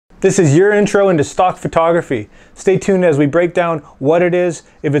This is your intro into stock photography. Stay tuned as we break down what it is,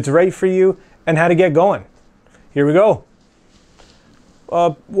 if it's right for you, and how to get going. Here we go.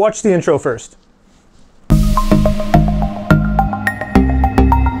 Watch the intro first.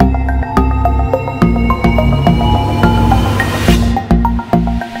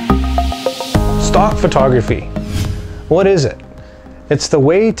 Stock photography. What is it? It's the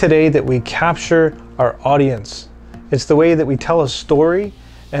way today that we capture our audience. It's the way that we tell a story,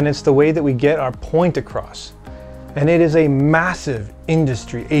 and it's the way that we get our point across. And it is a massive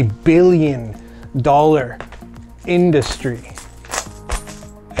industry, a $1 billion industry.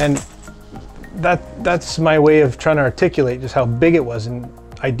 And that's my way of trying to articulate just how big it was. And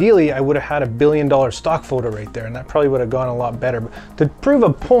ideally, I would have had $1 billion stock photo right there, and that probably would have gone a lot better. But to prove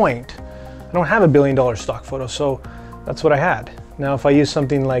a point, I don't have $1 billion stock photo, so that's what I had. Now, if I use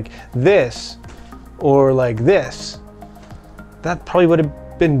something like this or like this, that probably would have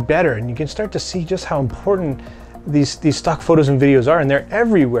been better. And you can start to see just how important these stock photos and videos are, and they're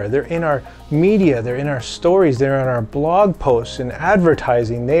everywhere. They're in our media, they're in our stories, they're in our blog posts and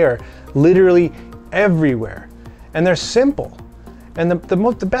advertising. They are literally everywhere, and they're simple. And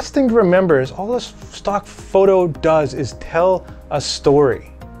the best thing to remember is all this stock photo does is tell a story.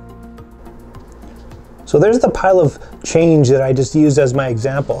 So there's the pile of change that I just used as my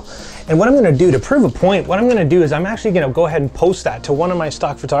example. And what I'm gonna do to prove a point, what I'm gonna do is I'm actually gonna go ahead and post that to one of my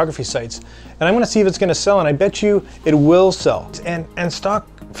stock photography sites. And I'm gonna see if it's gonna sell, and I bet you it will sell. And stock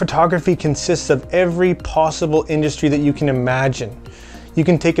photography consists of every possible industry that you can imagine. You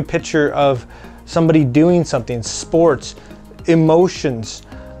can take a picture of somebody doing something, sports, emotions,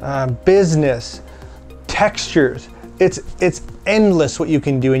 business, textures. It's endless what you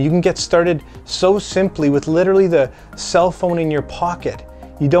can do, and you can get started so simply with literally the cell phone in your pocket.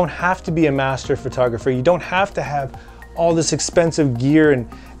 You don't have to be a master photographer. You don't have to have all this expensive gear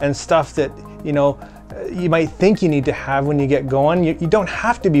and stuff that you might think you need to have when you get going. You don't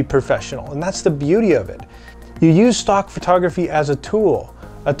have to be professional, and that's the beauty of it. You use stock photography as a tool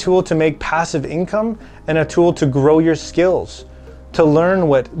to make passive income, and a tool to grow your skills, to learn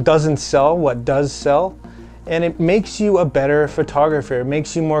what doesn't sell, what does sell. And it makes you a better photographer. It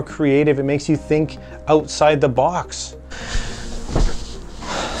makes you more creative. It makes you think outside the box.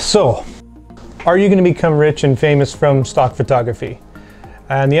 So, are you going to become rich and famous from stock photography?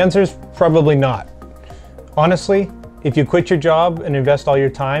 And the answer is probably not. Honestly, if you quit your job and invest all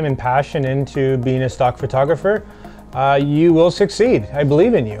your time and passion into being a stock photographer, you will succeed. I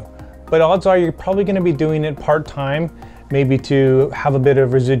believe in you. But odds are you're probably going to be doing it part-time, maybe to have a bit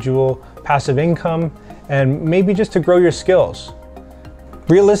of residual passive income, and maybe just to grow your skills.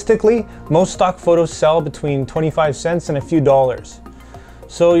 Realistically, most stock photos sell between 25 cents and a few dollars.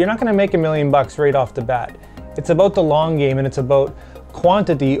 So you're not gonna make $1 million right off the bat. It's about the long game, and it's about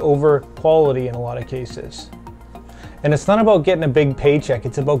quantity over quality in a lot of cases. And it's not about getting a big paycheck,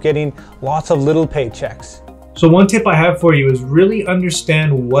 it's about getting lots of little paychecks. So one tip I have for you is really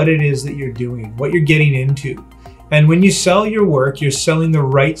understand what it is that you're doing, what you're getting into. And when you sell your work, you're selling the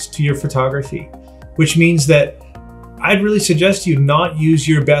rights to your photography, which means that I'd really suggest you not use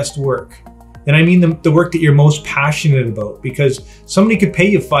your best work. And I mean the work that you're most passionate about, because somebody could pay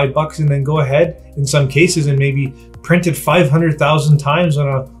you $5 and then go ahead in some cases and maybe print it 500,000 times on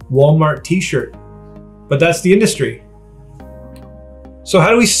a Walmart t-shirt. But that's the industry. So how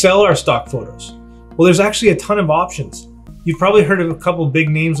do we sell our stock photos? Well, there's actually a ton of options. You've probably heard of a couple big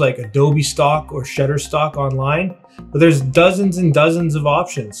names like Adobe Stock or Shutterstock online, but there's dozens and dozens of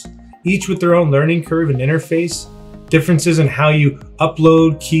options, each with their own learning curve and interface, differences in how you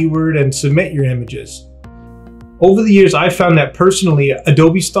upload, keyword, and submit your images. Over the years, I've found that personally,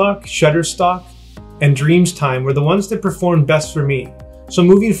 Adobe Stock, Shutterstock, and Dreamstime were the ones that performed best for me. So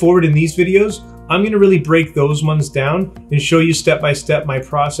moving forward in these videos, I'm gonna really break those ones down and show you step by step my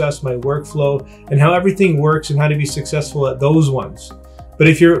process, my workflow, and how everything works and how to be successful at those ones. But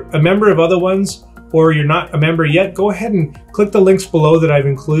if you're a member of other ones, or you're not a member yet, go ahead and click the links below that I've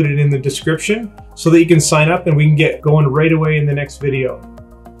included in the description so that you can sign up and we can get going right away in the next video.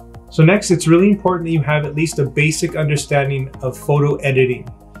 So next, it's really important that you have at least a basic understanding of photo editing.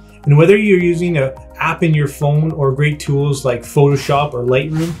 And whether you're using an app in your phone or great tools like Photoshop or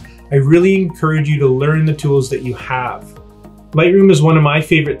Lightroom, I really encourage you to learn the tools that you have. Lightroom is one of my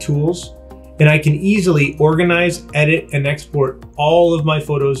favorite tools, and I can easily organize, edit, and export all of my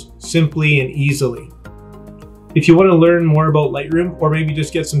photos simply and easily. If you want to learn more about Lightroom, or maybe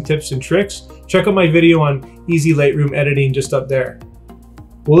just get some tips and tricks, check out my video on easy Lightroom editing just up there.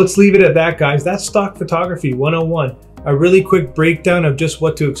 Well, let's leave it at that, guys. That's Stock Photography 101. A really quick breakdown of just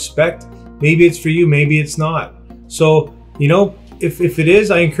what to expect. Maybe it's for you, maybe it's not. So, if it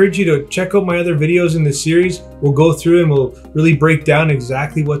is, I encourage you to check out my other videos in this series. We'll go through and we'll really break down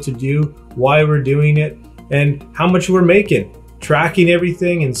exactly what to do, why we're doing it, and how much we're making. Tracking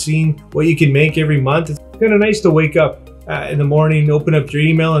everything and seeing what you can make every month. It's kind of nice to wake up in the morning, open up your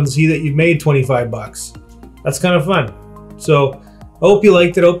email and see that you've made 25 bucks. That's kind of fun. So I hope you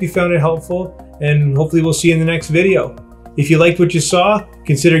liked it. I hope you found it helpful, and hopefully we'll see you in the next video. If you liked what you saw,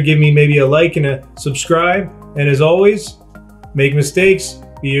 consider giving me maybe a like and a subscribe. And as always, make mistakes,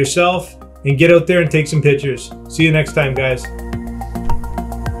 be yourself, and get out there and take some pictures. See you next time, guys.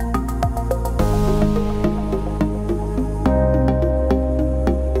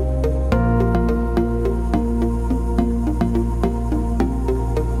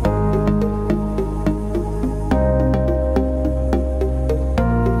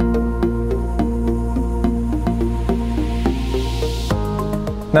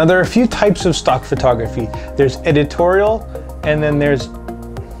 Now there are a few types of stock photography. There's editorial, and then there's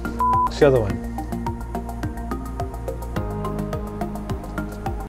the other one.